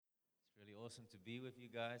awesome to be with you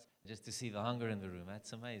guys. Just to see the hunger in the room,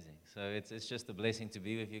 that's amazing. So it's just a blessing to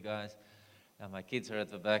be with you guys. My kids are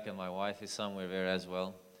at the back and my wife is somewhere there as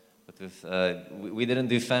well. But we didn't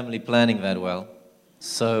do family planning that well.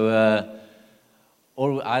 So,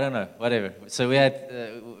 or I don't know, whatever. So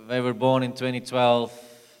they were born in 2012,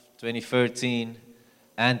 2013,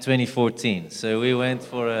 and 2014. So we went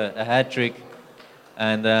for a hat trick,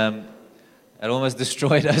 and it almost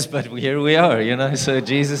destroyed us, but here we are, So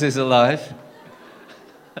Jesus is alive.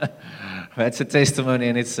 That's a testimony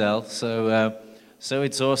in itself. So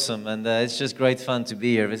it's awesome, and it's just great fun to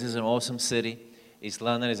be here. This is an awesome city. East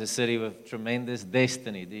London is a city with tremendous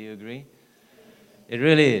destiny. Do you agree? It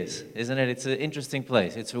really is, isn't it? It's an interesting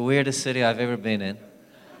place. It's the weirdest city I've ever been in.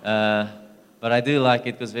 But I do like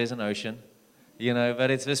it because there's an ocean,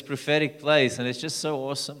 But it's this prophetic place, and it's just so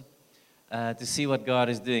awesome to see what God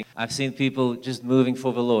is doing. I've seen people just moving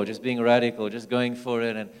for the Lord, just being radical, just going for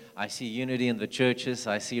it. And I see unity in the churches.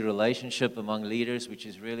 I see relationship among leaders, which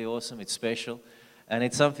is really awesome. It's special. And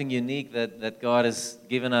it's something unique that God has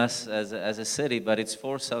given us as a city, but it's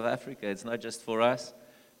for South Africa. It's not just for us,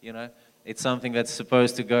 It's something that's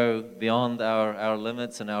supposed to go beyond our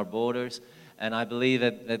limits and our borders. And I believe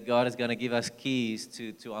that God is going to give us keys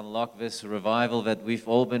to unlock this revival that we've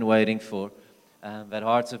all been waiting for, that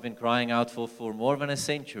hearts have been crying out for more than a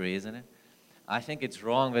century, isn't it? I think it's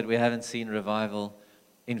wrong that we haven't seen revival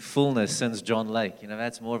in fullness since John Lake.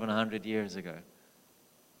 That's more than 100 years ago.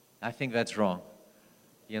 I think that's wrong.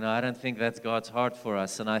 I don't think that's God's heart for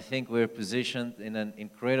us. And I think we're positioned in an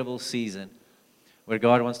incredible season where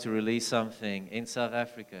God wants to release something in South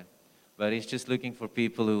Africa. But He's just looking for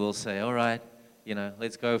people who will say, all right,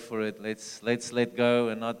 let's go for it. Let's let go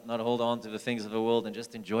and not hold on to the things of the world and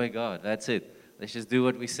just enjoy God. That's it. Let's just do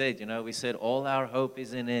what we said. We said all our hope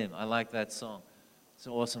is in Him. I like that song. It's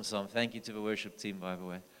an awesome song. Thank you to the worship team, by the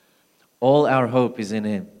way. All our hope is in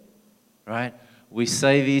Him, right? We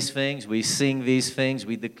say these things, we sing these things,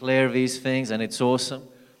 we declare these things, and it's awesome.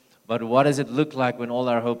 But what does it look like when all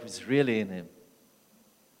our hope is really in Him?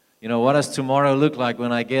 What does tomorrow look like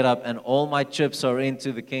when I get up and all my chips are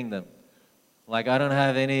into the kingdom? Like I don't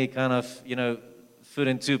have any kind of, foot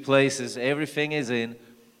in two places. Everything is in.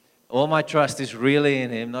 All my trust is really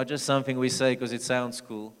in Him, not just something we say because it sounds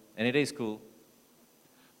cool, and it is cool.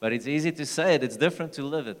 But it's easy to say it. It's different to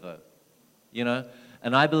live it, though.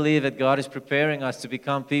 And I believe that God is preparing us to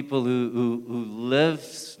become people who live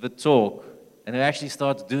the talk and who actually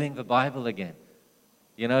start doing the Bible again.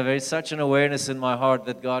 There is such an awareness in my heart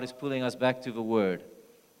that God is pulling us back to the Word.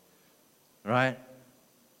 Right?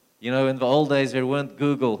 In the old days, there weren't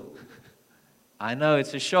Google. I know,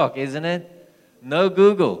 it's a shock, isn't it? No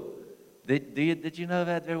Google. Did you know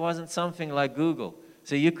that there wasn't something like Google?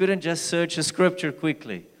 So you couldn't just search a scripture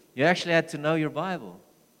quickly. You actually had to know your Bible.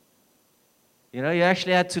 You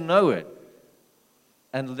actually had to know it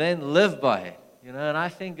and then live by it. And I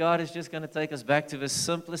think God is just going to take us back to the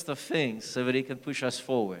simplest of things so that He can push us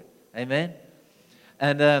forward. Amen?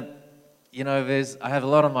 And, I have a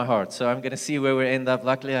lot on my heart, so I'm going to see where we end up.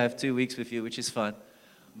 Luckily, I have 2 weeks with you, which is fun.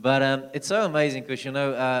 But it's so amazing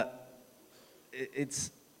because,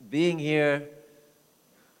 it's being here,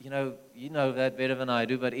 you know that better than I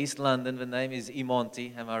do, but East London, the name is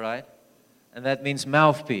Imonti, am I right? And that means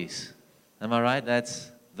mouthpiece. Am I right?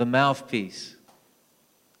 That's the mouthpiece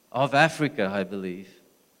of Africa, I believe.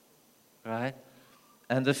 Right?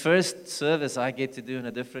 And the first service I get to do in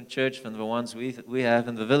a different church than the ones we have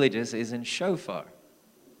in the villages is in Shofar,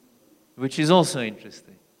 which is also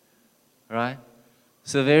interesting. Right?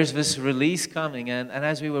 So there's this release coming. And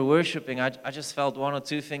as we were worshiping, I just felt one or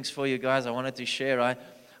two things for you guys I wanted to share.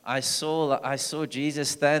 I saw Jesus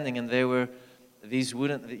standing, and there were these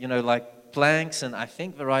wooden, like planks, and I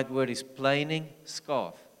think the right word is planing,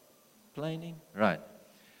 scarf. Planing? Right.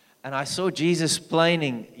 And I saw Jesus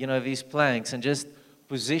planing, these planks and just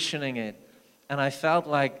positioning it. And I felt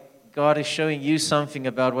like God is showing you something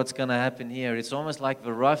about what's going to happen here. It's almost like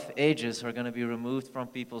the rough edges are going to be removed from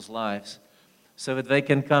people's lives so that they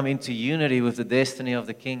can come into unity with the destiny of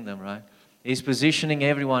the kingdom, right? He's positioning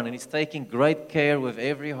everyone, and He's taking great care with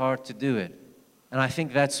every heart to do it. And I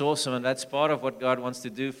think that's awesome, and that's part of what God wants to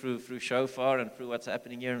do through Shofar and through what's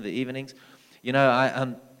happening here in the evenings.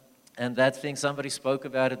 And that thing, somebody spoke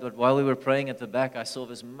about it, but while we were praying at the back, I saw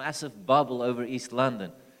this massive bubble over East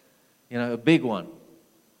London, a big one.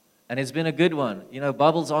 And it's been a good one.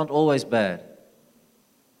 Bubbles aren't always bad.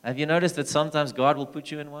 Have you noticed that sometimes God will put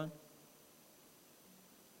you in one?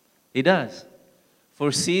 He does.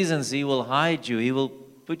 For seasons, He will hide you. He will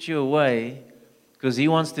put you away because He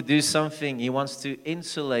wants to do something. He wants to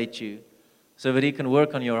insulate you so that He can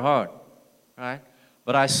work on your heart, right?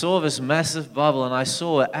 But I saw this massive bubble, and I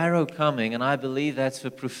saw an arrow coming, and I believe that's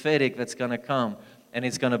the prophetic that's going to come. And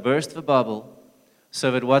it's going to burst the bubble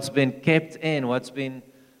so that what's been kept in, what's been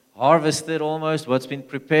harvested almost, what's been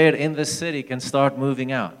prepared in the city can start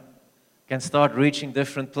moving out, can start reaching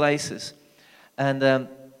different places. And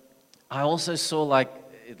I also saw, like,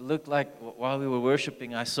 it looked like while we were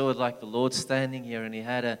worshiping, I saw it like the Lord standing here, and he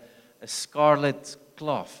had a scarlet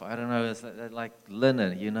cloth. I don't know, it's like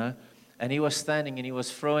linen, you know. And he was standing, and he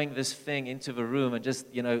was throwing this thing into the room, and just,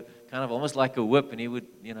 you know, kind of almost like a whip, and he would,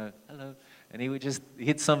 you know, hello. And he would just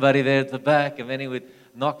hit somebody there at the back, and then he would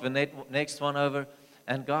knock the next one over.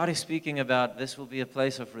 And God is speaking about this will be a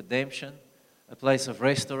place of redemption, a place of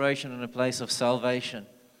restoration, and a place of salvation.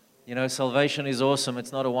 You know, salvation is awesome.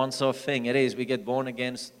 It's not a once-off thing. It is. We get born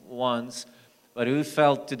again once. But who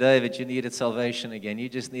felt today that you needed salvation again? You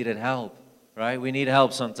just needed help, right? We need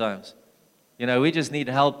help sometimes. You know, we just need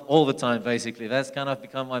help all the time, basically. That's kind of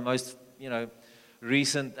become my most, you know,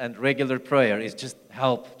 recent and regular prayer is just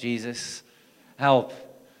help, Jesus. Help.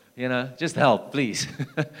 You know, just help, please.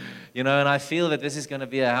 You know, and I feel that this is going to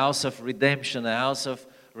be a house of redemption, a house of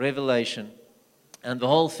revelation. And the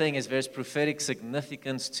whole thing is there's prophetic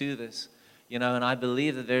significance to this. You know, and I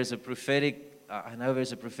believe that there's a prophetic, I know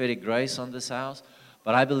there's a prophetic grace on this house,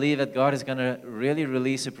 but I believe that God is going to really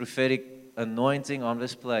release a prophetic anointing on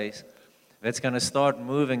this place that's going to start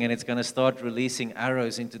moving, and it's going to start releasing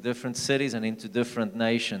arrows into different cities and into different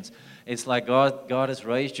nations. It's like God has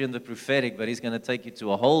raised you in the prophetic, but he's going to take you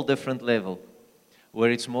to a whole different level where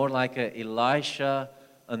it's more like an Elisha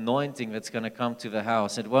anointing that's going to come to the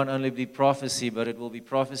house. It won't only be prophecy, but it will be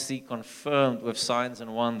prophecy confirmed with signs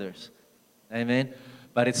and wonders. Amen?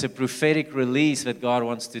 But it's a prophetic release that God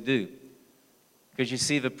wants to do. Because you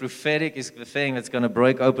see, the prophetic is the thing that's going to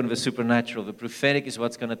break open the supernatural. The prophetic is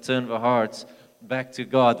what's going to turn the hearts back to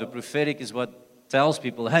God. The prophetic is what tells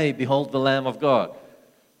people, hey, behold the Lamb of God.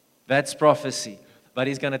 That's prophecy. But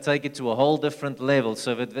he's going to take it to a whole different level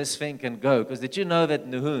so that this thing can go. Because did you know that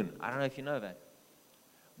Nahun, I don't know if you know that,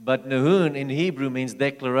 but Nahun in Hebrew means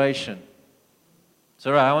declaration.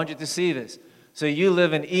 So right, I want you to see this. So you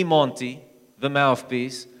live in Emonti, the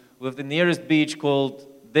mouthpiece, with the nearest beach called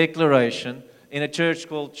Declaration, in a church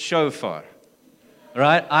called Shofar.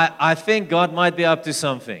 Right? I think God might be up to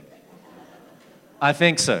something. I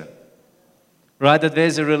think so. Right? That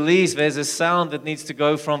there's a release, there's a sound that needs to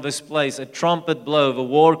go from this place, a trumpet blow, a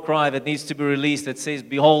war cry that needs to be released that says,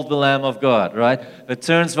 behold the Lamb of God, right? That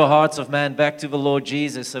turns the hearts of man back to the Lord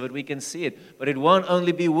Jesus so that we can see it. But it won't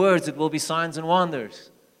only be words, it will be signs and wonders.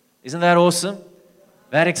 Isn't that awesome?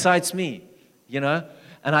 That excites me, you know?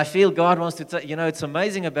 And I feel God wants to, you know, it's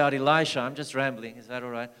amazing about Elisha. I'm just rambling. Is that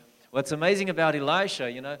all right? What's amazing about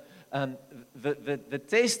Elisha, you know, the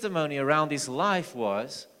testimony around his life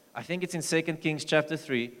was, I think it's in 2 Kings chapter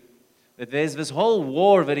 3, that there's this whole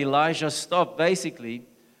war that Elijah stopped basically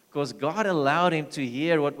because God allowed him to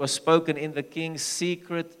hear what was spoken in the king's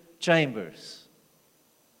secret chambers.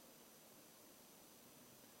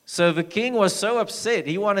 So the king was so upset.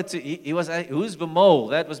 He wanted to, he was, who's the mole?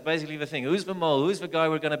 That was basically the thing. Who's the mole? Who's the guy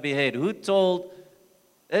we're going to behead? Who told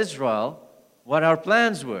Israel what our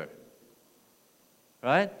plans were?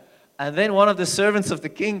 Right? And then one of the servants of the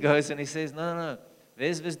king goes and he says, no.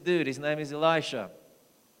 There's this dude. His name is Elisha.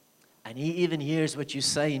 And he even hears what you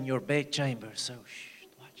say in your bedchamber. So,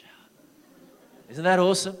 watch out. Isn't that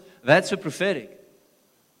awesome? That's the prophetic.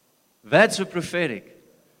 That's the prophetic.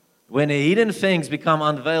 When the hidden things become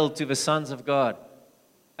unveiled to the sons of God.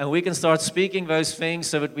 And we can start speaking those things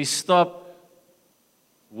so that we stop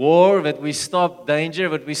war, that we stop danger,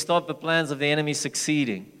 that we stop the plans of the enemy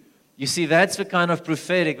succeeding. You see, that's the kind of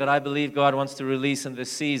prophetic that I believe God wants to release in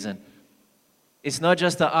this season. It's not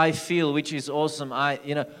just a I feel, which is awesome,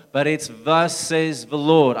 but it's thus says the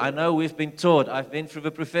Lord. I know we've been taught, I've been through the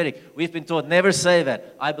prophetic, we've been taught, never say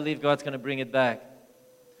that. I believe God's going to bring it back.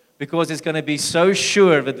 Because it's going to be so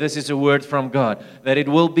sure that this is a word from God, that it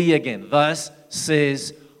will be again. Thus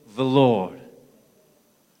says the Lord.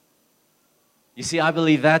 You see, I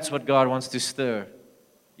believe that's what God wants to stir.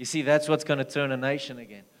 You see, that's what's going to turn a nation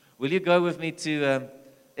again. Will you go with me to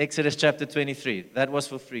Exodus chapter 23? That was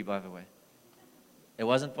for free, by the way. It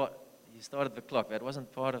wasn't part, you started the clock. That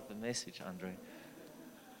wasn't part of the message, Andre.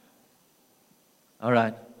 All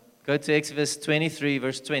right. Go to Exodus 23,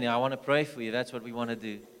 verse 20. I want to pray for you. That's what we want to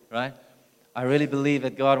do. Right? I really believe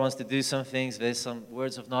that God wants to do some things. There's some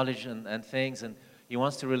words of knowledge and things, and He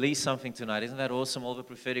wants to release something tonight. Isn't that awesome, all the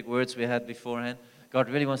prophetic words we had beforehand? God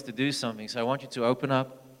really wants to do something. So I want you to open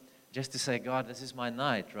up just to say, God, this is my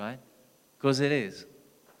night, right? Because it is.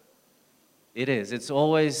 It is. It's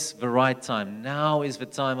always the right time. Now is the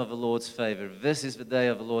time of the Lord's favor. This is the day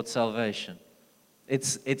of the Lord's salvation.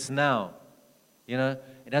 It's now. You know,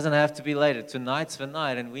 it doesn't have to be later. Tonight's the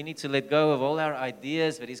night, and we need to let go of all our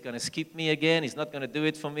ideas that He's going to skip me again. He's not going to do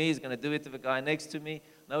it for me. He's going to do it to the guy next to me.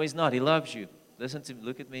 No, He's not. He loves you. Listen to me.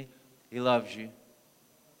 Look at me. He loves you.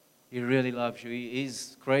 He really loves you.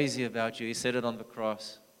 He's crazy about you. He said it on the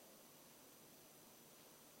cross.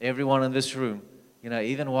 Everyone in this room, you know,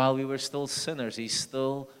 even while we were still sinners, He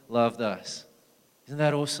still loved us. Isn't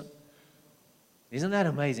that awesome? Isn't that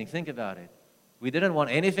amazing? Think about it. We didn't want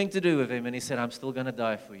anything to do with Him, and He said, I'm still going to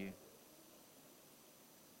die for you.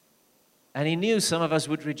 And He knew some of us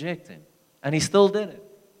would reject Him, and He still did it.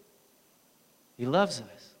 He loves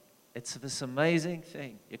us. It's this amazing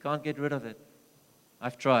thing. You can't get rid of it.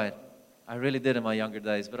 I've tried. I really did in my younger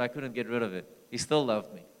days, but I couldn't get rid of it. He still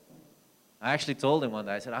loved me. I actually told Him one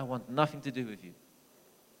day, I said, I want nothing to do with you.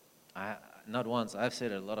 Not once. I've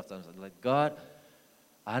said it a lot of times. I'm like, God,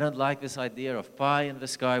 I don't like this idea of pie in the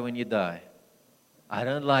sky when you die. I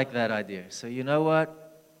don't like that idea. So you know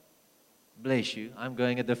what? Bless you. I'm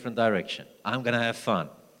going a different direction. I'm going to have fun.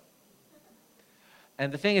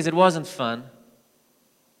 And the thing is, it wasn't fun.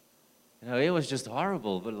 You know, it was just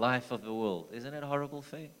horrible, the life of the world. Isn't it a horrible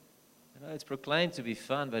thing? You know, it's proclaimed to be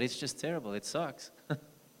fun, but it's just terrible. It sucks.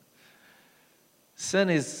 Sin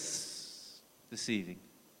is deceiving.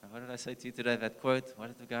 What did I say to you today, that quote? What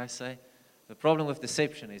did the guy say? The problem with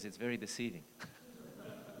deception is it's very deceiving.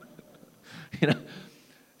 You know,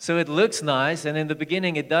 so it looks nice, and in the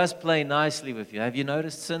beginning it does play nicely with you. Have you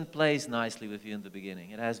noticed sin plays nicely with you in the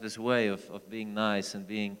beginning? It has this way of being nice and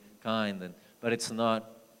being kind, but it's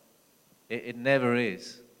not. It never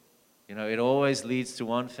is. You know, it always leads to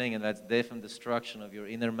one thing, and that's death and destruction of your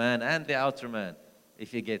inner man and the outer man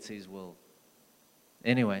if he gets his will.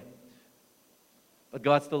 Anyway, but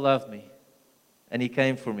God still loved me, and He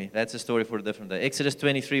came for me. That's a story for a different day. Exodus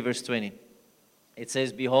 23, verse 20. It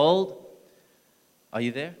says, Behold, are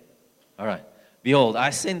you there? All right. Behold, I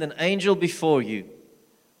send an angel before you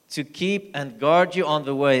to keep and guard you on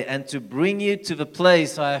the way and to bring you to the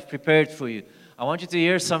place I have prepared for you. I want you to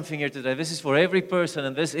hear something here today. This is for every person,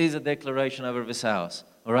 and this is a declaration over this house.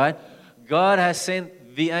 All right? God has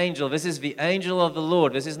sent the angel. This is the angel of the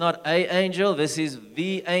Lord. This is not a angel. This is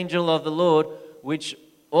the angel of the Lord, which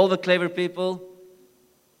all the clever people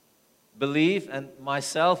believe, and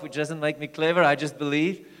myself, which doesn't make me clever, I just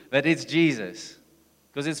believe that it's Jesus.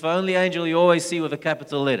 Because it's the only angel you always see with a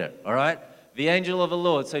capital letter, all right? The angel of the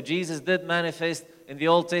Lord. So Jesus did manifest in the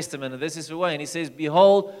Old Testament, and this is the way. And He says,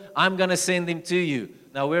 Behold, I'm going to send Him to you.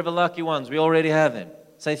 Now, we're the lucky ones. We already have Him.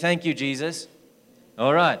 Say, thank you, Jesus.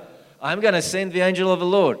 All right. I'm going to send the angel of the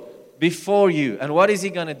Lord before you. And what is He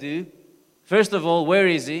going to do? First of all, where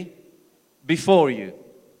is He? Before you.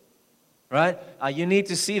 Right? You need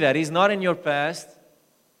to see that. He's not in your past,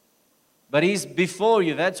 but He's before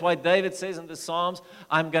you. That's why David says in the Psalms,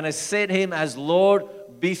 I'm going to set Him as Lord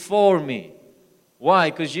before me.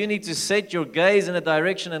 Why? Because you need to set your gaze in a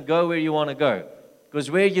direction and go where you want to go. Because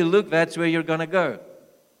where you look, that's where you're going to go.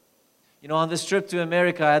 You know, on this trip to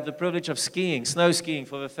America, I had the privilege of skiing, snow skiing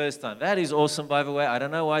for the first time. That is awesome, by the way. I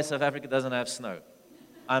don't know why South Africa doesn't have snow.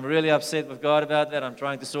 I'm really upset with God about that. I'm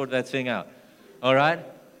trying to sort that thing out. All right?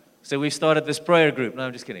 So we've started this prayer group. No,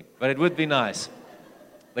 I'm just kidding. But it would be nice.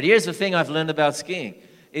 But here's the thing I've learned about skiing,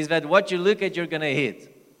 is that what you look at, you're going to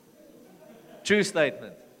hit. True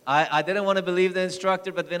statement. I didn't want to believe the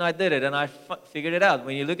instructor, but then I did it, and I figured it out.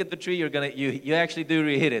 When you look at the tree, you actually do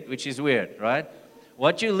re-hit it, which is weird, right?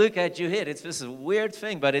 What you look at, you hit. It's this weird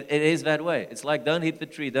thing, but it is that way. It's like don't hit the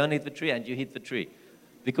tree, and you hit the tree.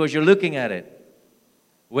 Because you're looking at it.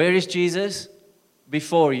 Where is Jesus?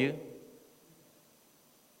 Before you.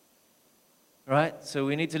 Right? So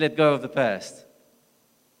we need to let go of the past.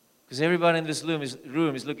 Because everybody in this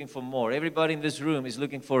room is looking for more. Everybody in this room is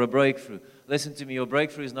looking for a breakthrough. Listen to me, your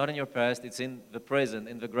breakthrough is not in your past, it's in the present,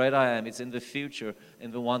 in the great I am. It's in the future,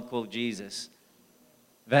 in the one called Jesus.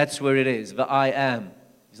 That's where it is, the I am.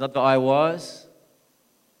 He's not the I was.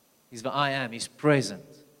 He's the I am. He's present.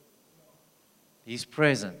 He's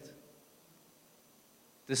present.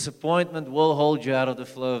 Disappointment will hold you out of the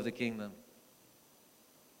flow of the kingdom.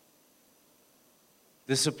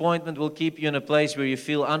 Disappointment will keep you in a place where you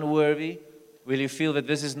feel unworthy, where you feel that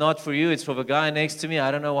this is not for you, it's for the guy next to me.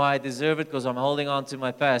 I don't know why I deserve it because I'm holding on to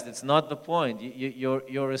my past. It's not the point.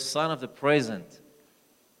 You're a son of the present.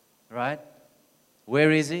 Right?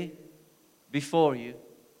 Where is He? Before you.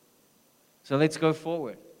 So let's go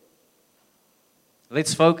forward.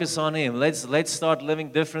 Let's focus on Him. Let's start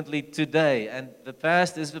living differently today. And the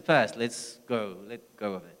past is the past. Let's go. Let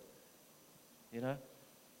go of it. You know?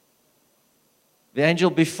 The angel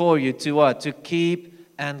before you to what? To keep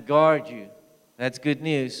and guard you. That's good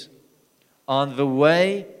news. On the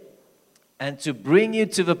way and to bring you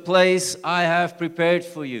to the place I have prepared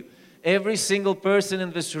for you. Every single person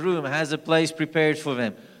in this room has a place prepared for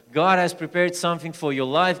them. God has prepared something for your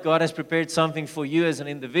life. God has prepared something for you as an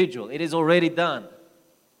individual. It is already done.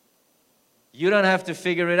 You don't have to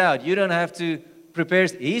figure it out. You don't have to prepare.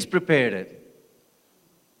 He's prepared it.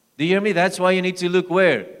 Do you hear me? That's why you need to look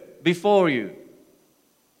where? Before you.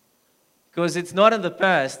 Because it's not in the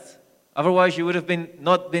past. Otherwise, you would have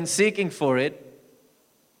not been seeking for it.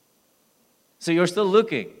 So you're still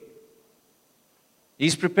looking.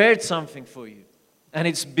 He's prepared something for you. And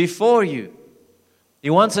it's before you. He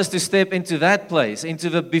wants us to step into that place, into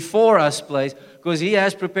the before us place, because He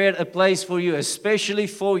has prepared a place for you, especially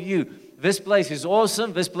for you. This place is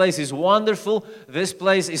awesome. This place is wonderful. This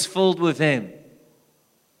place is filled with Him.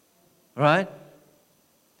 Right?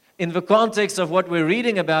 In the context of what we're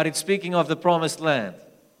reading about, it's speaking of the promised land.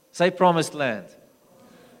 Say promised land.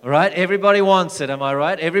 All right? Everybody wants it, am I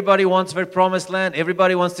right? Everybody wants their promised land.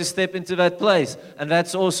 Everybody wants to step into that place. And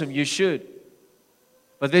that's awesome. You should.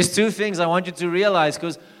 But there's two things I want you to realize,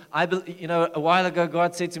 because a while ago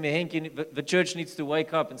God said to me, Henk, the church needs to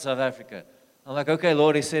wake up in South Africa. I'm like, okay,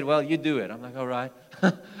 Lord. He said, well, you do it. I'm like, all right.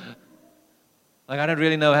 I don't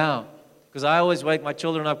really know how. Because I always wake my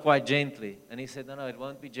children up quite gently. And He said, no, it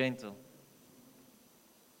won't be gentle.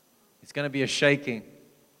 It's going to be a shaking.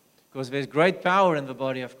 Because there's great power in the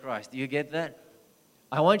body of Christ. Do you get that?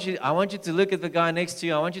 I want you to look at the guy next to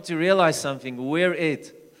you. I want you to realize something. We're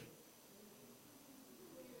it.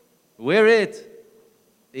 We're it.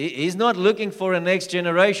 He's not looking for a next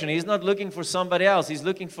generation. He's not looking for somebody else. He's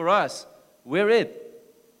looking for us. We're it.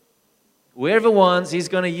 We're the ones He's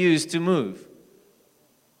going to use to move.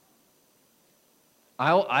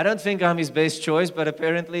 I don't think I'm His best choice, but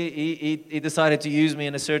apparently He decided to use me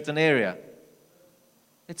in a certain area.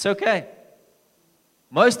 It's okay.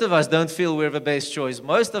 Most of us don't feel we're the best choice.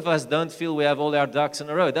 Most of us don't feel we have all our ducks in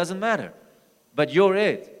a row. It doesn't matter. But you're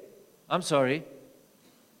it. I'm sorry.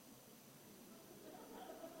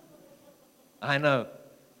 I know.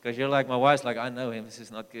 Because you're like, my wife's like, I know him. This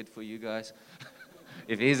is not good for you guys.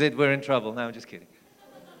 If he's it, we're in trouble. No, I'm just kidding.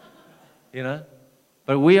 You know?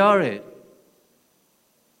 But we are it.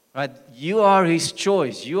 Right? You are His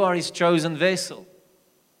choice. You are His chosen vessel.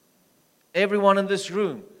 Everyone in this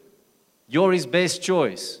room, you're His best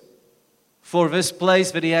choice for this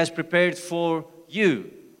place that He has prepared for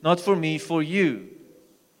you. Not for me, for you.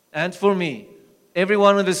 And for me.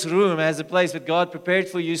 Everyone in this room has a place that God prepared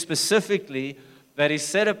for you specifically, that is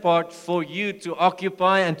set apart for you to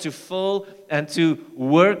occupy and to fill and to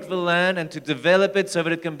work the land and to develop it so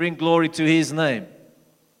that it can bring glory to His name.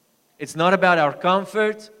 It's not about our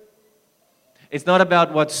comfort. It's not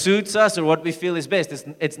about what suits us or what we feel is best.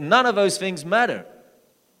 It's none of those things matter.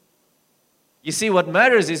 You see, what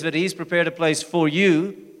matters is that He's prepared a place for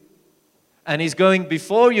you, and He's going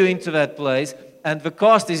before you into that place, and the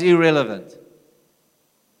cost is irrelevant.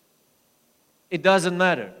 It doesn't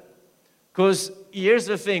matter. Because here's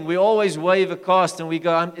the thing, we always weigh the cost and we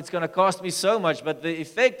go, it's going to cost me so much, but the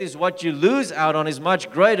effect is what you lose out on is much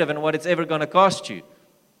greater than what it's ever going to cost you.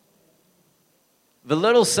 The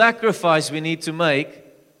little sacrifice we need to make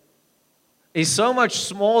is so much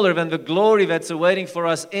smaller than the glory that's awaiting for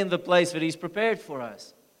us in the place that He's prepared for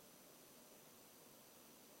us.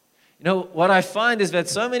 You know, what I find is that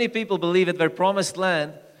so many people believe that their promised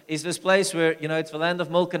land is this place where, it's the land of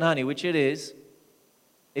milk and honey, which it is.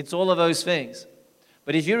 It's all of those things.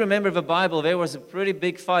 But if you remember the Bible, there was a pretty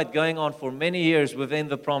big fight going on for many years within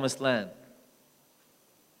the promised land.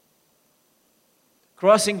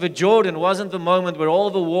 Crossing the Jordan wasn't the moment where all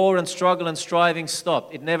the war and struggle and striving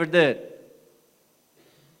stopped. It never did.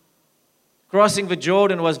 Crossing the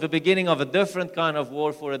Jordan was the beginning of a different kind of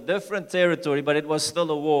war for a different territory, but it was still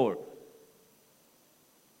a war.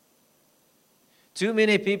 Too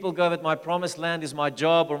many people go that my promised land is my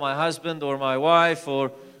job or my husband or my wife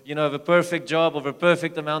or, the perfect job or the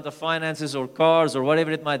perfect amount of finances or cars or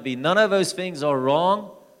whatever it might be. None of those things are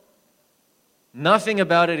wrong. Nothing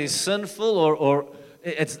about it is sinful or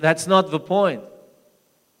that's not the point.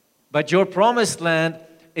 But your promised land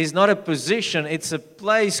is not a position. It's a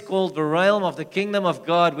place called the realm of the kingdom of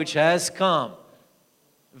God which has come.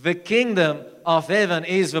 The kingdom of heaven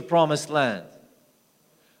is the promised land.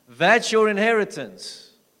 That's your inheritance.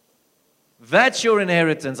 That's your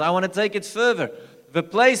inheritance. I want to take it further. The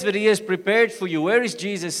place that He has prepared for you. Where is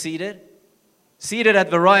Jesus seated? Seated at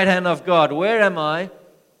the right hand of God. Where am I?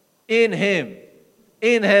 In Him.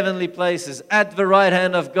 In heavenly places. At the right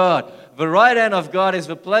hand of God. The right hand of God is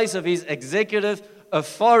the place of His executive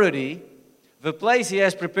authority. The place He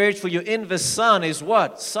has prepared for you in the Son is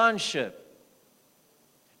what? Sonship.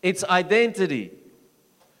 It's identity.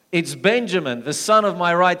 It's Benjamin, the son of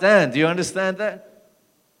my right hand. Do you understand that?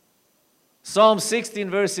 Psalm 16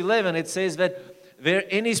 verse 11, it says that there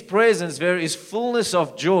in His presence there is fullness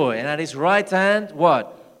of joy, and at His right hand,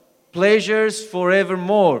 what? Pleasures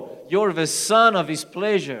forevermore. You're the son of His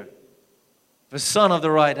pleasure, the son of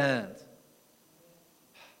the right hand.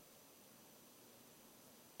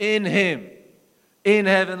 In Him, in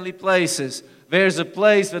heavenly places, there's a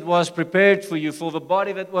place that was prepared for you, for the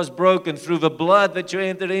body that was broken, through the blood that you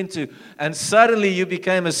entered into. And suddenly you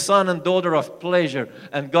became a son and daughter of pleasure.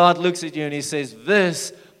 And God looks at you and He says,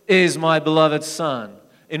 this is my beloved Son,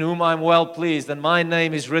 in whom I'm well pleased. And my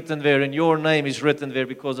name is written there, and your name is written there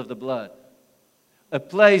because of the blood. A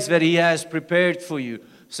place that He has prepared for you.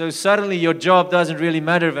 So suddenly your job doesn't really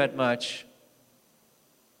matter that much,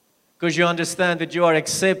 because you understand that you are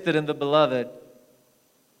accepted in the beloved,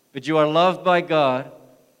 that you are loved by God,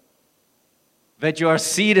 that you are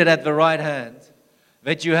seated at the right hand,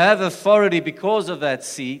 that you have authority because of that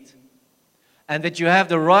seat, and that you have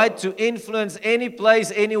the right to influence any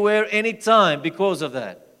place, anywhere, anytime because of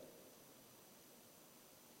that.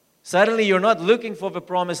 Suddenly you're not looking for the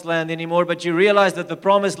promised land anymore, but you realize that the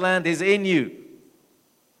promised land is in you.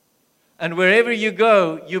 And wherever you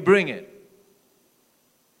go, you bring it.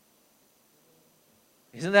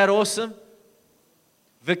 Isn't that awesome?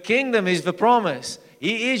 The kingdom is the promise.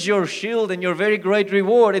 He is your shield and your very great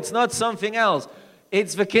reward. It's not something else.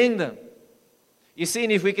 It's the kingdom. You see,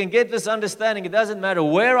 and if we can get this understanding, it doesn't matter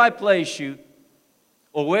where I place you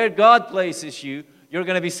or where God places you, you're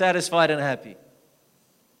going to be satisfied and happy.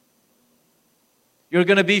 You're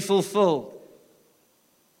going to be fulfilled.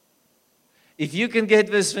 If you can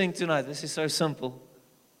get this thing tonight, this is so simple,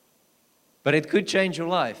 but it could change your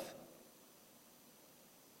life.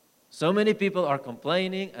 So many people are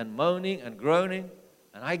complaining and moaning and groaning,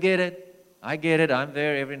 and I get it, I'm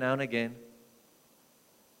there every now and again.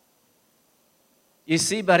 You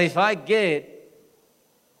see, but if I get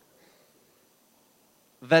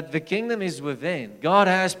that the kingdom is within, God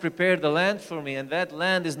has prepared the land for me, and that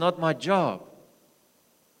land is not my job.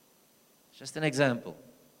 It's just an example.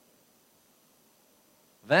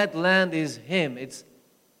 That land is Him, it's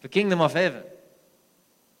the kingdom of heaven.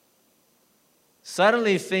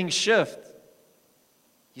 Suddenly things shift.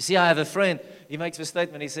 You see, I have a friend, he makes a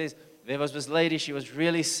statement, he says, there was this lady, she was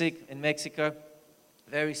really sick in Mexico,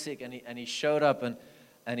 very sick, and he showed up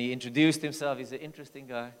and he introduced himself. He's an interesting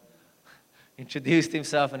guy. Introduced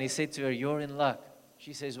himself and he said to her, you're in luck.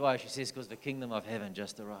 She says, why? She says, because the kingdom of heaven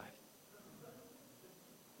just arrived.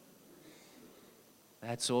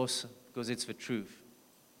 That's awesome, because it's the truth.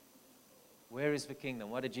 Where is the kingdom?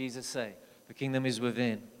 What did Jesus say? The kingdom is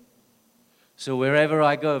within. So wherever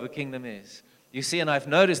I go, the kingdom is. You see, and I've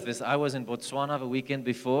noticed this. I was in Botswana the weekend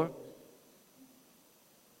before,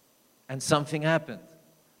 and something happened.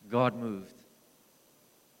 God moved.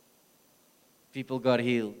 People got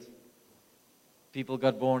healed. People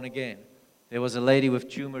got born again. There was a lady with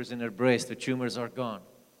tumors in her breast. The tumors are gone.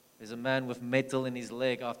 There's a man with metal in his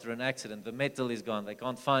leg after an accident. The metal is gone. They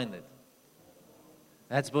can't find it.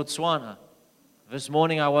 That's Botswana. This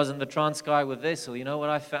morning I was in the Transkei with Vessel. You know what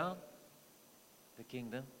I found? The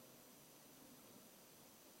kingdom.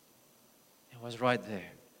 It was right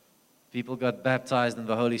there. People got baptized in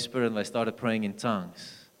the Holy Spirit and they started praying in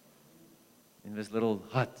tongues in this little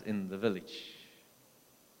hut in the village.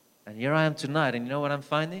 And here I am tonight, and you know what I'm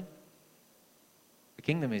finding? The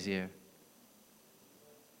kingdom is here.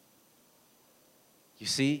 You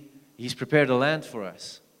see, He's prepared a land for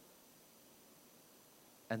us.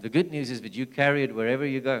 And the good news is that you carry it wherever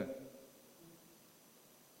you go.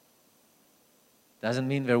 Doesn't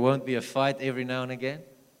mean there won't be a fight every now and again,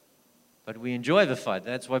 but we enjoy the fight.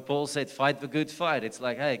 That's why Paul said, fight the good fight. It's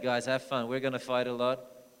like, hey guys, have fun. We're going to fight a lot.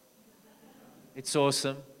 It's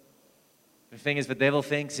awesome. The thing is, the devil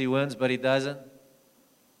thinks he wins, but he doesn't.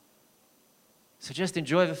 So just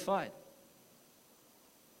enjoy the fight.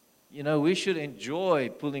 You know, we should enjoy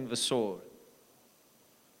pulling the sword.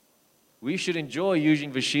 We should enjoy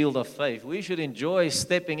using the shield of faith. We should enjoy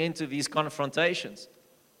stepping into these confrontations.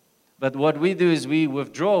 But what we do is we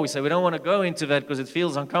withdraw. We say we don't want to go into that because it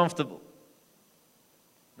feels uncomfortable.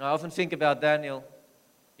 Now, I often think about Daniel.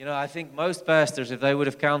 You know, I think most pastors, if they would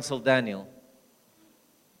have counseled Daniel,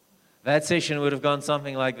 that session would have gone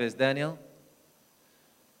something like this. Daniel,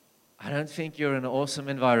 I don't think you're in an awesome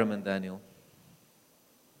environment, Daniel.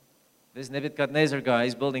 This Nebuchadnezzar guy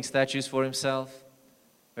is building statues for himself.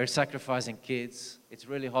 They're sacrificing kids. It's a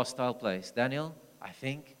really hostile place. Daniel, I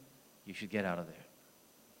think you should get out of there.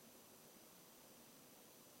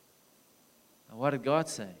 And what did God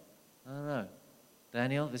say? No.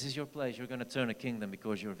 Daniel, this is your place. You're going to turn a kingdom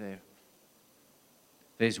because you're there.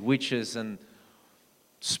 There's witches and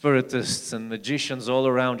spiritists and magicians all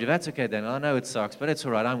around you. That's okay, Daniel. I know it sucks, but it's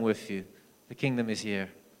all right. I'm with you. The kingdom is here.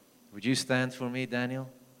 Would you stand for me, Daniel?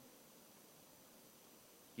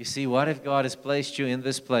 You see, what if God has placed you in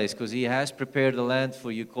this place because He has prepared a land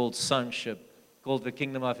for you called sonship, called the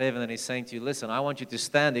kingdom of heaven, and He's saying to you, listen, I want you to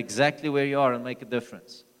stand exactly where you are and make a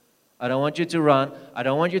difference. I don't want you to run. I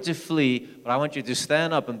don't want you to flee, but I want you to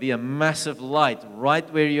stand up and be a massive light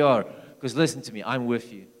right where you are. Because listen to me, I'm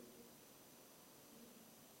with you.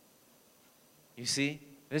 You see,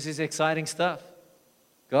 this is exciting stuff.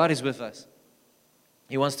 God is with us.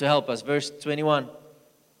 He wants to help us. Verse 21,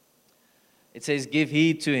 it says, give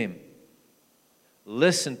heed to Him.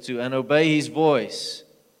 Listen to and obey His voice.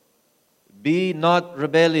 Be not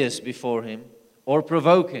rebellious before Him or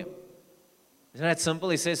provoke Him. Isn't that simple?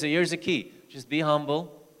 He says, so here's the key. Just be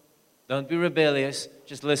humble. Don't be rebellious.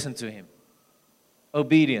 Just listen to Him.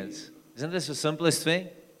 Obedience. Isn't this the simplest thing?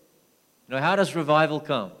 You know, how does revival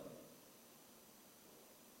come?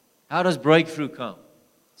 How does breakthrough come?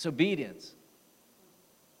 It's obedience.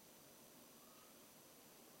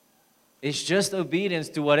 It's just obedience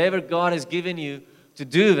to whatever God has given you to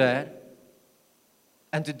do that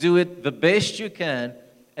and to do it the best you can.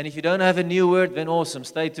 And if you don't have a new word, then awesome.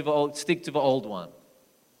 Stick to the old one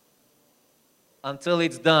until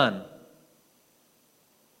it's done.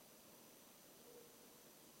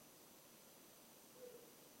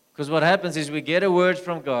 Because what happens is we get a word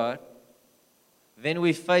from God, then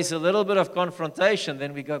we face a little bit of confrontation,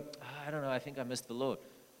 then we go, I don't know, I think I missed the Lord.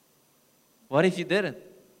 What if you didn't?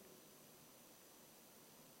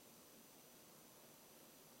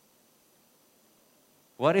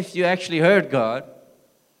 What if you actually heard God,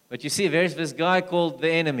 but you see, there's this guy called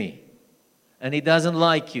the enemy, and he doesn't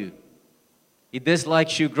like you. He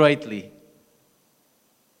dislikes you greatly.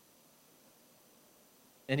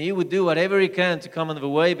 And he would do whatever he can to come in the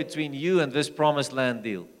way between you and this promised land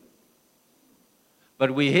deal.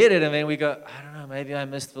 But we hit it, and then we go, I don't know, maybe I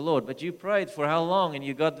missed the Lord. But you prayed for how long, and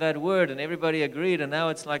you got that word, and everybody agreed, and now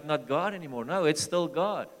it's like not God anymore. No, it's still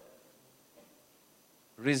God.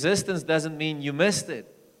 Resistance doesn't mean you missed it.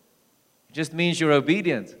 It just means you're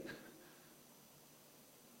obedient.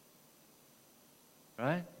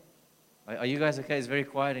 Right? Are you guys okay? It's very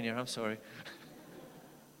quiet in here. I'm sorry.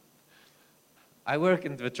 I work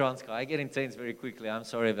in the Transcar. I get intense very quickly. I'm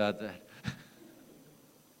sorry about that.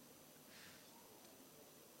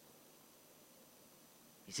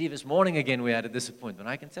 You see, this morning again we had a disappointment.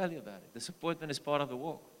 I can tell you about it. Disappointment is part of the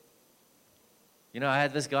walk. You know, I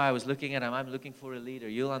had this guy, I was looking at him. I'm looking for a leader.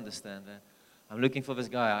 You'll understand that. I'm looking for this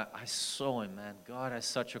guy. I saw him, man. God has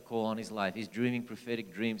such a call on his life. He's dreaming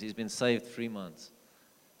prophetic dreams. He's been saved 3 months.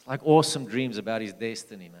 It's like awesome dreams about his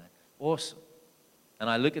destiny, man. Awesome. And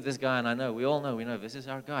I look at this guy and I know, we know, this is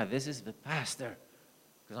our guy. This is the pastor.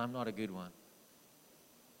 Because I'm not a good one.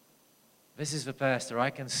 This is the pastor. I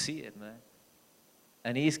can see it, man.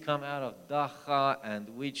 And he's come out of dacha and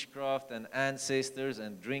witchcraft and ancestors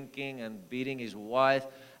and drinking and beating his wife.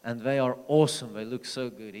 And they are awesome. They look so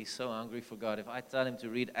good. He's so hungry for God. If I tell him to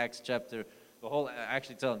read Acts chapter,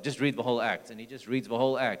 actually tell him, just read the whole Acts. And he just reads the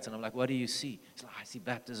whole Acts. And I'm like, what do you see? He's like, I see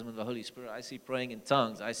baptism in the Holy Spirit. I see praying in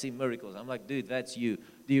tongues. I see miracles. I'm like, dude, that's you.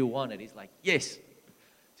 Do you want it? He's like, yes.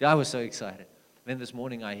 See, I was so excited. Then this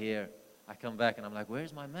morning I come back and I'm like,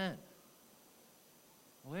 where's my man?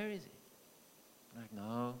 Where is he? I'm like,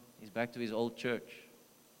 no, he's back to his old church.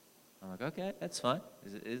 I'm like, okay, that's fine.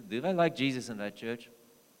 Do they like Jesus in that church?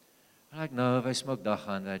 I'm like, no, they smoke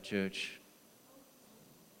dacha in that church.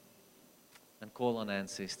 And call on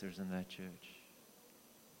ancestors in that church.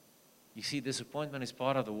 You see, disappointment is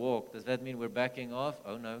part of the walk. Does that mean we're backing off?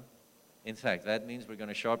 Oh, no. In fact, that means we're going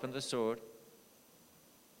to sharpen the sword.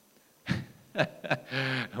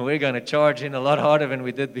 We're going to charge in a lot harder than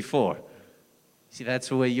we did before. See, that's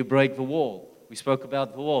the way you break the wall. We spoke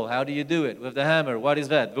about the wall. How do you do it? With the hammer. What is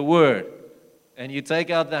that? The word. And you take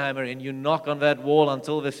out the hammer and you knock on that wall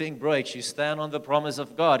until the thing breaks. You stand on the promise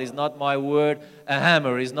of God. Is not my word a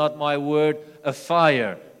hammer? Is not my word a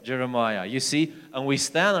fire? Jeremiah. You see? And we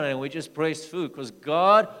stand on it and we just praise through because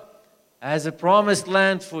God has a promised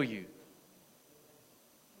land for you.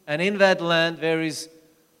 And in that land there is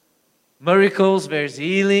miracles, there's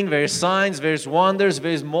healing, there's signs, there's wonders,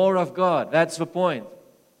 there's more of God. That's the point.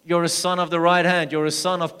 You're a son of the right hand. You're a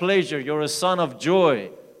son of pleasure. You're a son of joy.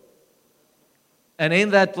 And in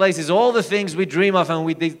that place is all the things we dream of and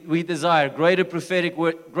we desire. Greater prophetic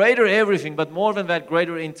word, greater everything, but more than that,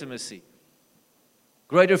 greater intimacy.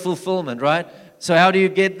 Greater fulfillment, right? So how do you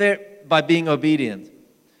get there? By being obedient.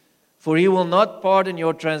 For he will not pardon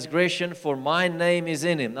your transgression, for my name is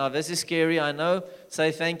in him. Now, this is scary, I know.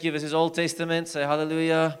 Say thank you. This is Old Testament. Say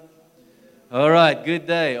hallelujah. All right, good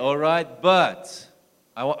day. All right, but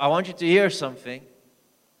I want you to hear something.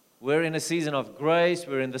 We're in a season of grace.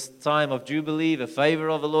 We're in this time of Jubilee, the favor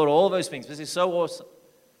of the Lord, all those things. This is so awesome,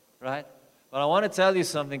 right? But I want to tell you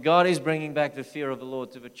something. God is bringing back the fear of the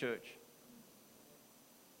Lord to the church.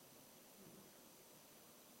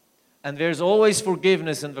 And there's always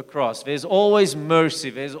forgiveness in the cross. There's always mercy.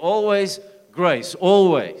 There's always grace.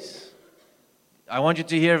 Always. I want you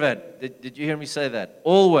to hear that. Did you hear me say that?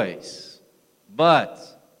 Always. But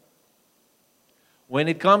when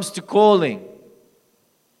it comes to calling,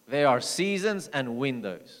 there are seasons and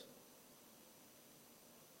windows.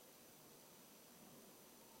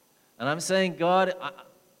 And I'm saying, God,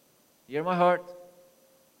 hear my heart.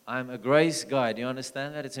 I'm a grace guy. Do you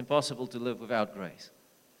understand that? It's impossible to live without grace.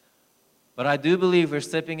 But I do believe we're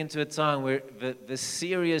stepping into a time where the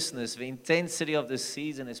seriousness, the intensity of this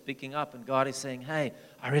season is picking up. And God is saying, hey,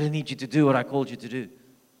 I really need you to do what I called you to do.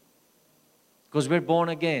 Because we're born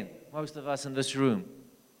again, most of us in this room.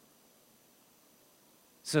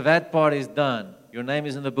 So that part is done. Your name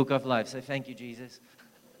is in the book of life. Say, thank you, Jesus.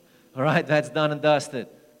 All right, that's done and dusted.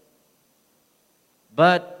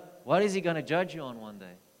 But what is he going to judge you on one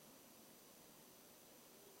day?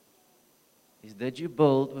 Is did you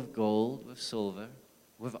build with gold, with silver,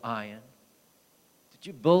 with iron? Did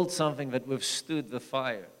you build something that withstood the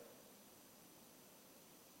fire?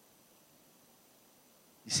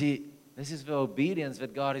 You see, this is the obedience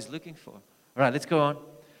that God is looking for. All right, let's go on.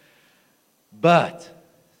 But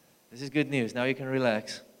this is good news. Now you can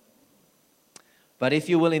relax. But if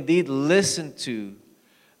you will indeed listen to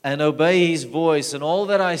and obey His voice and all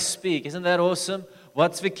that I speak, isn't that awesome?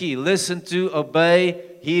 What's the key? Listen to,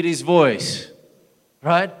 obey, hear His voice.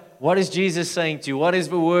 Right? What is Jesus saying to you? What is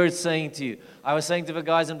the Word saying to you? I was saying to the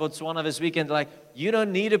guys in Botswana this weekend, like, you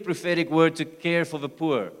don't need a prophetic word to care for the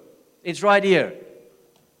poor. It's right here.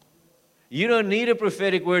 You don't need a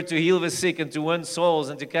prophetic word to heal the sick and to win souls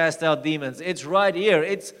and to cast out demons. It's right here.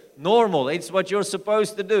 It's normal. It's what you're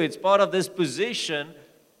supposed to do. It's part of this position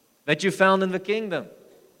that you found in the kingdom.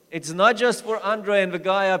 It's not just for Andre and the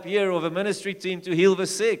guy up here or the ministry team to heal the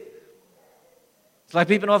sick. It's like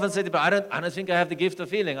people often say, but I don't think I have the gift of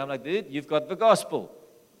healing. I'm like, dude, you've got the gospel.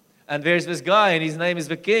 And there's this guy, and his name is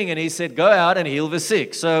the King, and he said, go out and heal the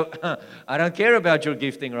sick. So I don't care about your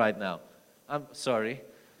gifting right now. I'm sorry.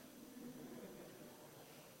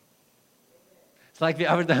 It's like the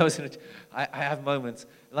other day I have moments,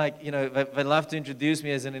 like, you know, they love to introduce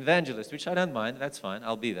me as an evangelist, which I don't mind. That's fine.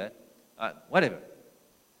 I'll be that. Whatever.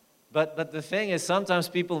 But the thing is, sometimes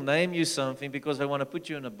people name you something because they want to put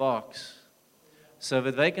you in a box so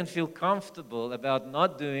that they can feel comfortable about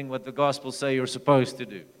not doing what the gospel say you're supposed to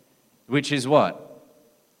do, which is what?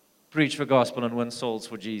 Preach the gospel and win souls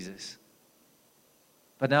for Jesus.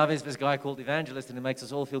 But now there's this guy called evangelist, and it makes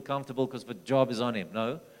us all feel comfortable because the job is on him.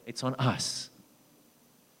 No, it's on us.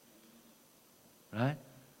 Right?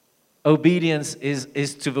 Obedience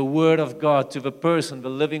is to the Word of God, to the person, the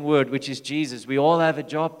living Word, which is Jesus. We all have a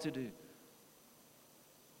job to do.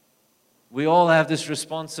 We all have this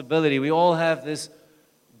responsibility. We all have this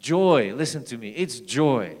joy. Listen to me. It's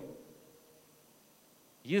joy.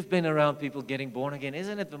 You've been around people getting born again.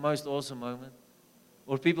 Isn't it the most awesome moment?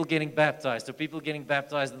 Or people getting baptized, or people getting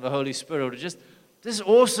baptized in the Holy Spirit, or just this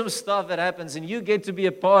awesome stuff that happens, and you get to be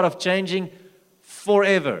a part of changing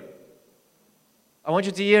forever. I want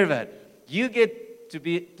you to hear that. You get to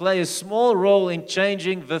play a small role in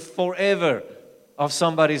changing the forever of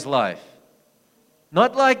somebody's life.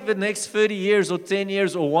 Not like the next 30 years or 10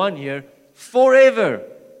 years or 1 year. Forever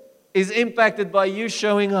is impacted by you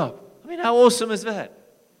showing up. I mean, how awesome is that?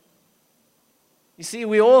 You see,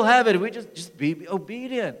 we all have it. We just be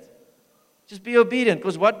obedient. Just be obedient.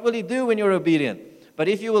 Because what will He do when you're obedient? But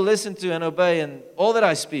if you will listen to and obey and all that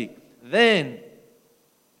I speak, then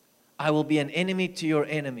I will be an enemy to your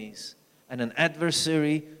enemies and an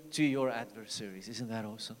adversary to your adversaries. Isn't that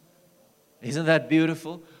awesome? Isn't that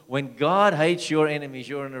beautiful? When God hates your enemies,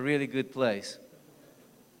 you're in a really good place.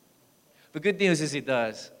 The good news is He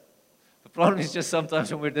does. The problem is just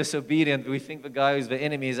sometimes when we're disobedient, we think the guy who's the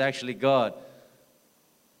enemy is actually God.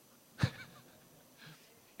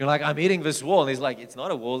 You're like, I'm hitting this wall. And He's like, it's not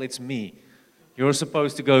a wall, it's me. You're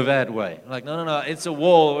supposed to go that way. I'm like, no, it's a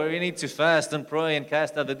wall where you need to fast and pray and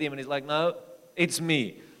cast out the demon. He's like, no, it's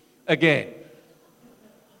me. Again.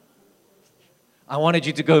 I wanted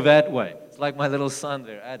you to go that way. It's like my little son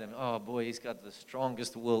there, Adam. Oh boy, he's got the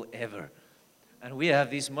strongest will ever. And we have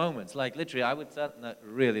these moments. Like literally, I would tell, no,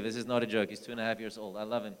 really, this is not a joke. He's 2.5 years old. I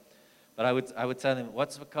love him. But I would tell him,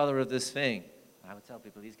 what's the color of this thing? I would tell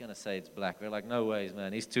people, he's going to say it's black. They're like, no ways,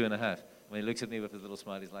 man. He's 2.5. When he looks at me with his little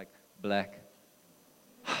smile, he's like, black.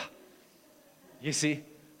 You see?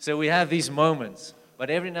 So we have these moments. But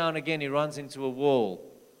every now and again, he runs into a wall.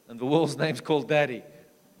 And the wall's name's called Daddy.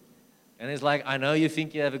 And it's like, I know you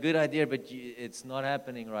think you have a good idea, but it's not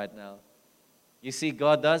happening right now. You see,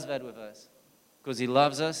 God does that with us. Because He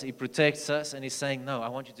loves us, He protects us, and He's saying, no, I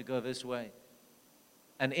want you to go this way.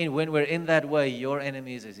 And when we're in that way, your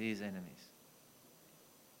enemies is His enemies.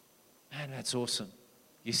 Man, that's awesome.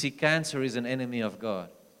 You see, cancer is an enemy of God.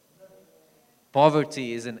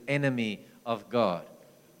 Poverty is an enemy of God.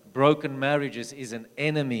 Broken marriages is an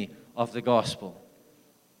enemy of the gospel.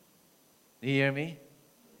 Do you hear me?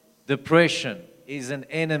 Depression is an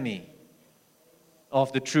enemy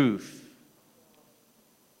of the truth.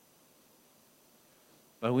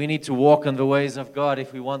 But we need to walk in the ways of God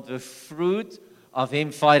if we want the fruit of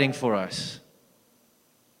Him fighting for us.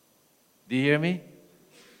 Do you hear me?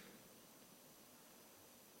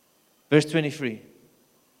 Verse 23.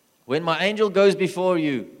 When my angel goes before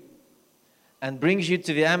you and brings you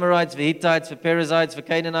to the Amorites, the Hittites, the Perizzites, the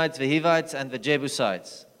Canaanites, the Hivites, and the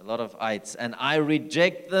Jebusites, a lot of ites, and I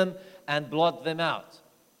reject them and blot them out.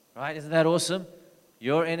 Right? Isn't that awesome?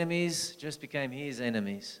 Your enemies just became His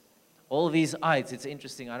enemies. All these ites, it's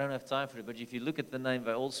interesting, I don't have time for it, but if you look at the name,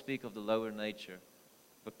 they all speak of the lower nature,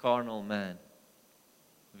 the carnal man,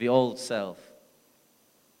 the old self.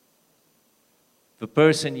 The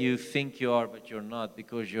person you think you are, but you're not,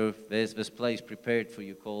 because there's this place prepared for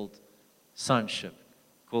you called sonship,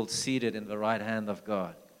 called seated in the right hand of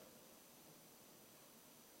God.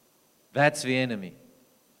 That's the enemy.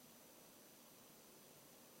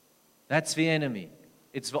 That's the enemy.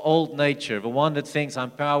 It's the old nature, the one that thinks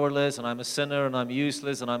I'm powerless and I'm a sinner and I'm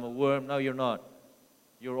useless and I'm a worm. No, you're not.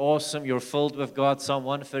 You're awesome. You're filled with God. Psalm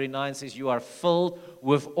 139 says you are filled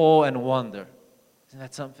with awe and wonder. Isn't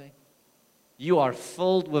that something? You are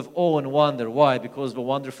filled with awe and wonder. Why? Because the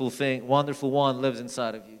wonderful one lives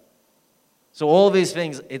inside of you. So all these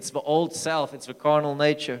things, it's the old self, it's the carnal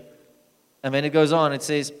nature. And then it goes on, it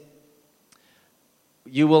says,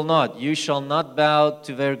 you shall not bow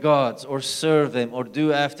to their gods or serve them or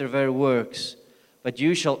do after their works, but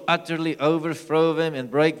you shall utterly overthrow them and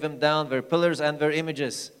break them down, their pillars and their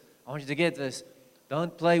images. I want you to get this.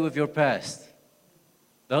 Don't play with your past.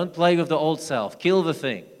 Don't play with the old self. Kill the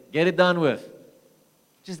thing. Get it done with.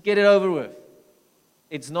 Just get it over with.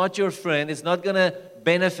 It's not your friend. It's not going to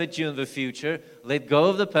benefit you in the future. Let go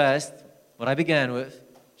of the past, what I began with.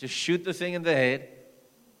 Just shoot the thing in the head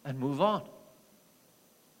and move on.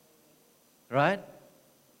 Right?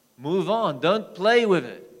 Move on. Don't play with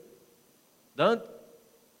it. Don't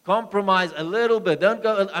compromise a little bit. Don't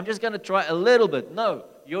go, I'm just going to try a little bit. No,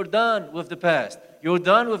 you're done with the past. You're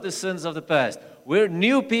done with the sins of the past. We're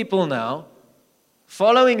new people now,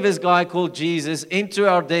 following this guy called Jesus into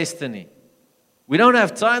our destiny. We don't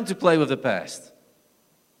have time to play with the past.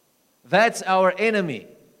 That's our enemy,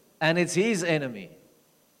 and it's His enemy.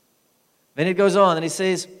 Then it goes on, and it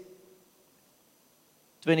says,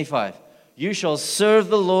 25, you shall serve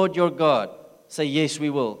the Lord your God. Say, yes, we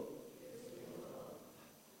will.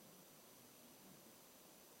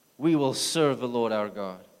 We will serve the Lord our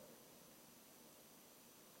God.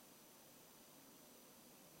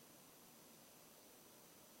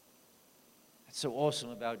 That's so awesome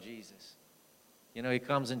about Jesus. You know, He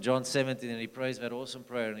comes in John 17 and He prays that awesome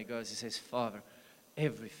prayer and He says, Father,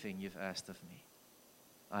 everything you've asked of me,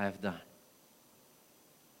 I have done.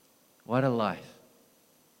 What a life.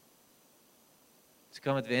 To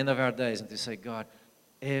come at the end of our days and to say, God,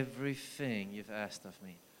 everything you've asked of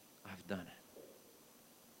me, I've done it.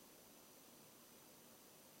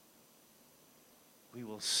 We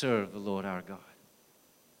will serve the Lord our God.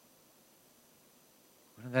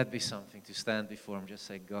 Wouldn't that be something to stand before Him, just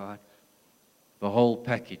say, God, the whole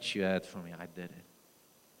package you had for me, I did it.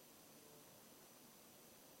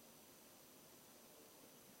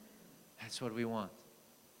 That's what we want.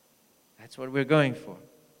 That's what we're going for.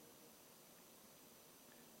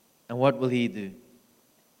 And what will He do?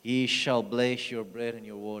 He shall bless your bread and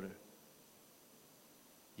your water.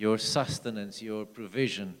 Your sustenance, your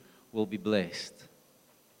provision will be blessed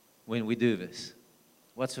when we do this.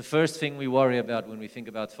 What's the first thing we worry about when we think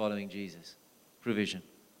about following Jesus? Provision.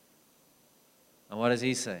 And what does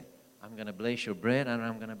He say? I'm going to bless your bread and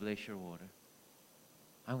I'm going to bless your water.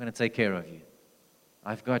 I'm going to take care of you.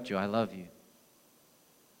 I've got you. I love you.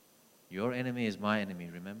 Your enemy is my enemy,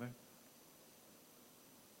 remember?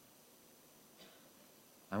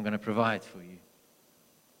 I'm going to provide for you.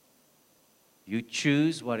 You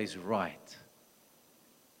choose what is right.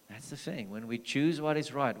 That's the thing. When we choose what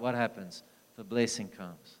is right, what happens? The blessing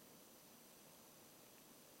comes.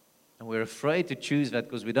 And we're afraid to choose that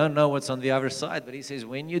because we don't know what's on the other side. But he says,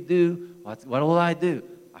 when you do, what will I do?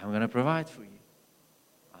 I'm going to provide for you.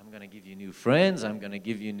 I'm going to give you new friends. I'm going to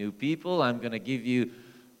give you new people. I'm going to give you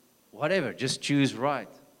whatever. Just choose right.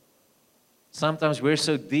 Sometimes we're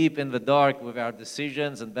so deep in the dark with our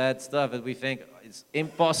decisions and bad stuff that we think it's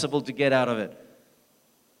impossible to get out of it.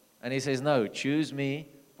 And he says, no, choose me.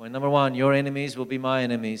 Point number one, your enemies will be my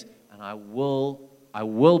enemies, and I will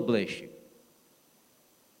bless you.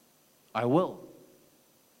 I will.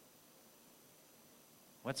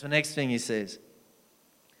 What's the next thing he says?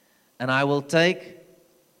 And I will take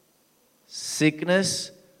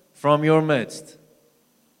sickness from your midst.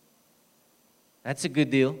 That's a good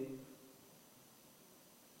deal.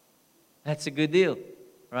 That's a good deal,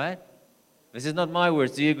 right? This is not my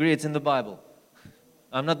words. Do you agree? It's in the Bible.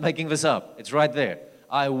 I'm not making this up. It's right there.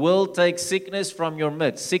 I will take sickness from your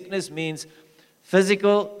midst. Sickness means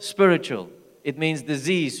physical, spiritual. It means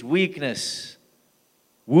disease, weakness,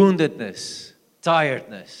 woundedness,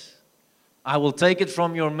 tiredness. I will take it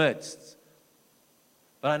from your midst.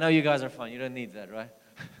 But I know you guys are fine. You don't need that, right?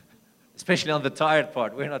 Especially on the tired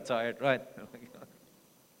part. We're not tired, right?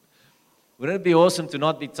 Wouldn't it be awesome to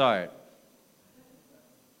not be tired?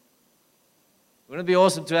 Wouldn't it be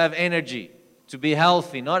awesome to have energy, to be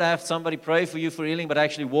healthy, not have somebody pray for you for healing, but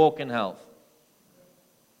actually walk in health?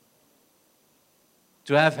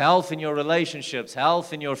 To have health in your relationships,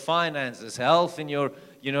 health in your finances, health in your,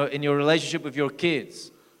 in your relationship with your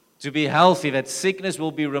kids. To be healthy, that sickness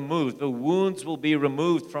will be removed. The wounds will be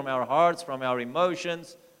removed from our hearts, from our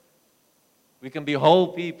emotions. We can be whole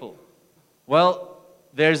people. Well,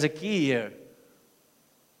 there's a key here.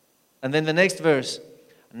 And then the next verse.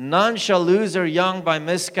 None shall lose their young by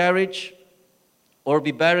miscarriage or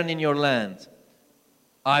be barren in your land.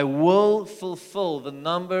 I will fulfill the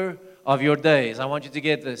number of your days. I want you to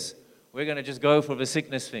get this. We're going to just go for the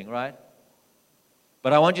sickness thing, right?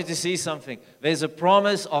 But I want you to see something. There's a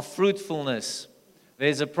promise of fruitfulness.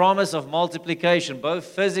 There's a promise of multiplication, both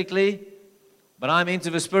physically, but I'm into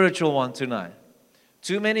the spiritual one tonight.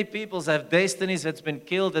 Too many people have destinies that's been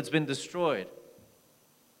killed, that's been destroyed.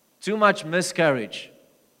 Too much miscarriage.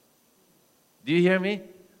 Do you hear me?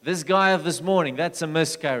 This guy of this morning, that's a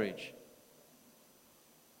miscarriage.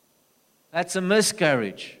 That's a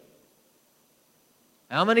miscarriage.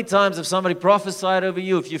 How many times have somebody prophesied over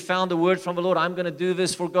you, if you found a word from the Lord, I'm going to do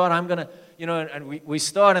this for God, I'm going to, and we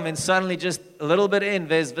start and then suddenly just a little bit in,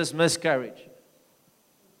 there's this miscarriage.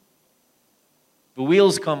 The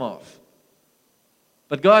wheels come off.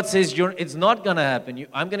 But God says, it's not going to happen.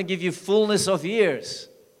 I'm going to give you fullness of years.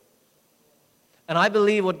 And I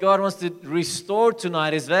believe what God wants to restore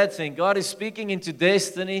tonight is that thing. God is speaking into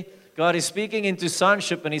destiny. God is speaking into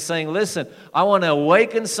sonship, and He's saying, listen, I want to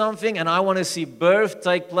awaken something, and I want to see birth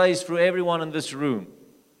take place through everyone in this room.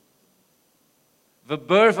 The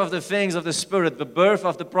birth of the things of the Spirit, the birth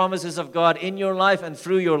of the promises of God in your life and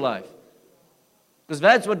through your life. Because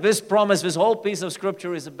that's what this promise, this whole piece of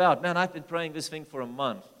Scripture is about. Man, I've been praying this thing for a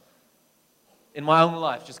month in my own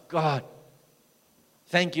life. Just, God,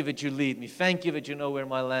 thank you that you lead me. Thank you that you know where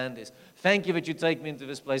my land is. Thank you that you take me into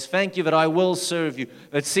this place. Thank you that I will serve you,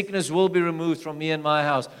 that sickness will be removed from me and my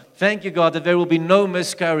house. Thank you, God, that there will be no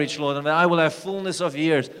miscarriage, Lord, and that I will have fullness of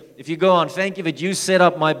years. If you go on, thank you that you set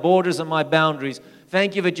up my borders and my boundaries.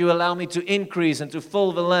 Thank you that you allow me to increase and to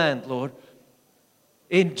fill the land, Lord.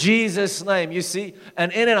 In Jesus' name, you see?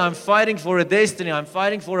 And in it, I'm fighting for a destiny. I'm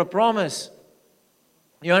fighting for a promise.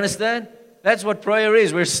 You understand? That's what prayer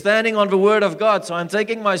is. We're standing on the Word of God. So I'm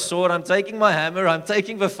taking my sword, I'm taking my hammer, I'm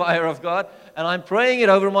taking the fire of God, and I'm praying it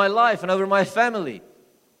over my life and over my family.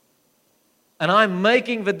 And I'm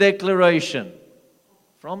making the declaration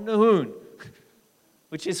from Nahun,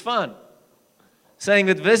 which is fun, saying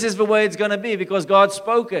that this is the way it's going to be because God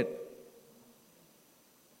spoke it.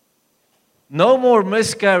 No more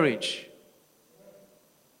miscarriage.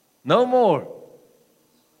 No more.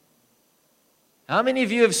 How many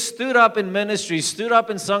of you have stood up in ministry, stood up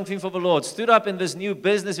in something for the Lord, stood up in this new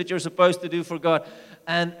business that you're supposed to do for God,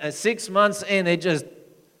 and 6 months in, it just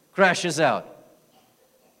crashes out?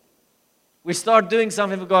 We start doing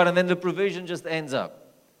something for God, and then the provision just ends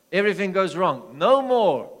up. Everything goes wrong. No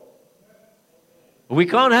more. We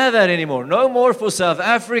can't have that anymore. No more for South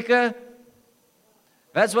Africa.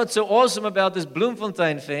 That's what's so awesome about this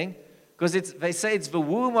Bloemfontein thing, because they say it's the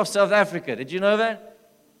womb of South Africa. Did you know that?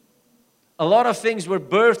 A lot of things were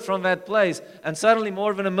birthed from that place, and suddenly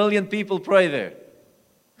more than 1 million people pray there.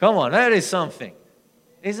 Come on, that is something.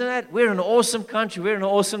 Isn't that? We're an awesome country. We're in an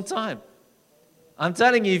awesome time. I'm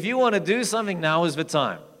telling you, if you want to do something, now is the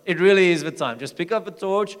time. it really is the time. Just pick up a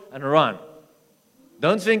torch and run.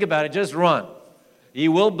 Don't think about it, just run. He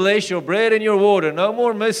will bless your bread and your water. No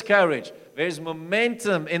more miscarriage. There's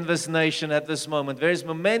momentum in this nation at this moment. There's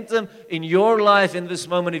momentum in your life in this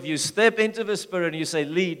moment if you step into the Spirit and you say,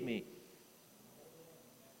 lead me.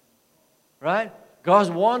 Right? God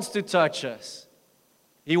wants to touch us.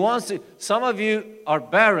 He wants to. Some of you are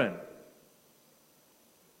barren,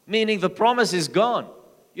 meaning the promise is gone.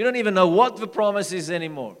 You don't even know what the promise is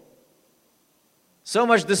anymore. So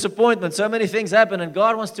much disappointment, so many things happen, and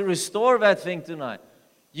God wants to restore that thing tonight.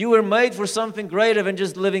 You were made for something greater than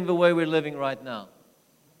just living the way we're living right now.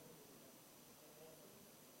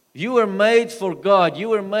 You were made for God. You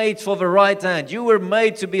were made for the right hand. You were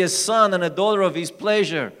made to be a son and a daughter of His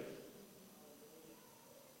pleasure.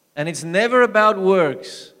 And it's never about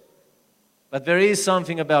works, but there is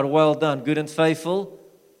something about well done, good and faithful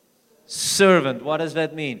servant. What does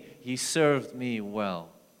that mean? He served me well.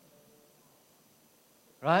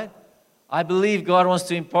 Right? I believe God wants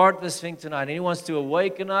to impart this thing tonight, and He wants to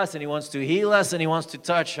awaken us, and He wants to heal us, and He wants to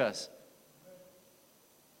touch us.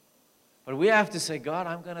 But we have to say, God,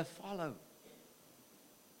 I'm going to follow.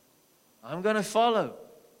 I'm going to follow.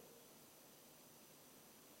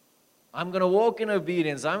 I'm going to walk in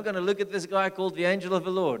obedience. I'm going to look at this guy called the angel of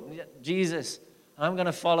the Lord, Jesus. I'm going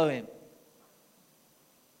to follow him.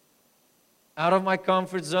 Out of my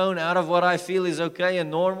comfort zone, out of what I feel is okay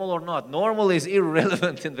and normal or not. Normal is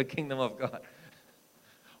irrelevant in the kingdom of God.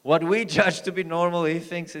 What we judge to be normal, He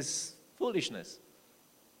thinks is foolishness.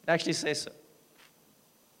 It actually says so.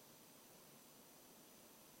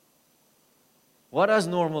 What does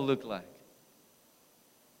normal look like?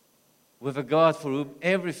 With a God for whom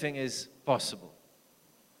everything is possible.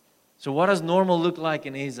 So what does normal look like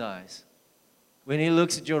in His eyes? When He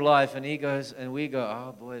looks at your life and He goes, and we go,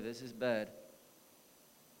 oh boy, this is bad.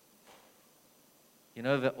 You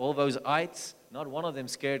know, all those ites, not one of them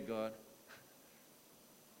scared God.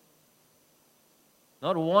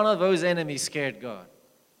 Not one of those enemies scared God.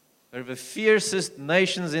 They're the fiercest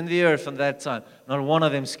nations in the earth from that time. Not one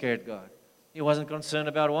of them scared God. He wasn't concerned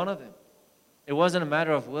about one of them. It wasn't a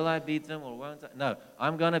matter of, will I beat them or won't I? No,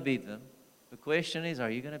 I'm going to beat them. The question is, are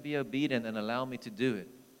you going to be obedient and allow me to do it?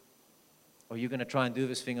 Or are you going to try and do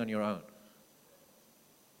this thing on your own?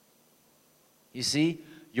 You see,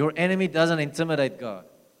 your enemy doesn't intimidate God.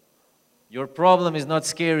 Your problem is not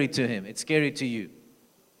scary to Him. It's scary to you.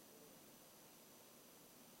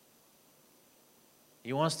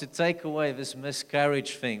 He wants to take away this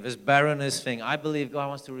miscarriage thing, this barrenness thing. I believe God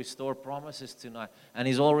wants to restore promises tonight. And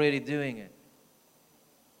He's already doing it.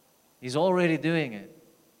 He's already doing it.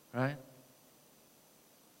 Right?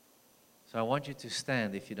 So I want you to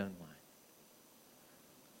stand if you don't mind.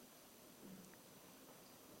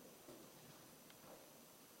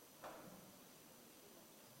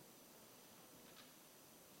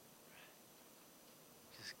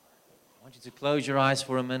 I want you to close your eyes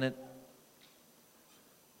for a minute.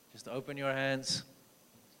 Just open your hands.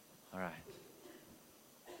 All right.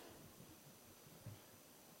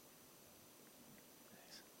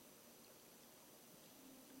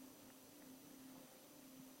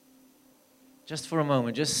 Just for a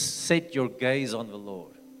moment, just set your gaze on the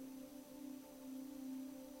Lord.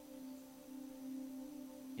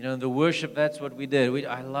 You know, in the worship, that's what we did.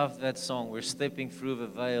 I love that song. We're stepping through the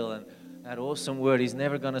veil, and that awesome word, He's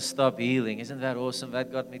never going to stop healing. Isn't that awesome?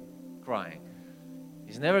 That got me crying.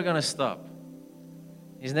 He's never going to stop.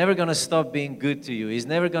 He's never going to stop being good to you. He's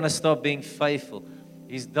never going to stop being faithful.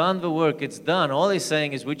 He's done the work. It's done. All He's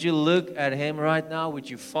saying is, would you look at Him right now? Would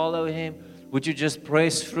you follow Him? Would you just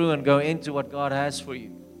press through and go into what God has for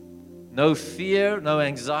you? No fear, no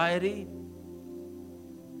anxiety.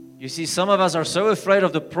 You see, some of us are so afraid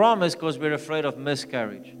of the promise because we're afraid of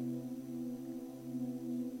miscarriage.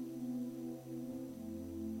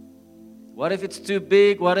 What if it's too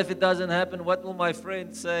big? What if it doesn't happen? What will my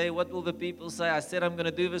friends say? What will the people say? I said I'm going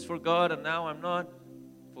to do this for God and now I'm not.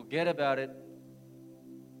 Forget about it.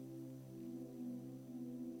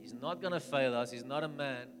 He's not going to fail us. He's not a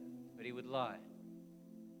man, but He would lie.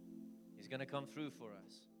 He's going to come through for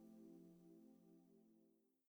us.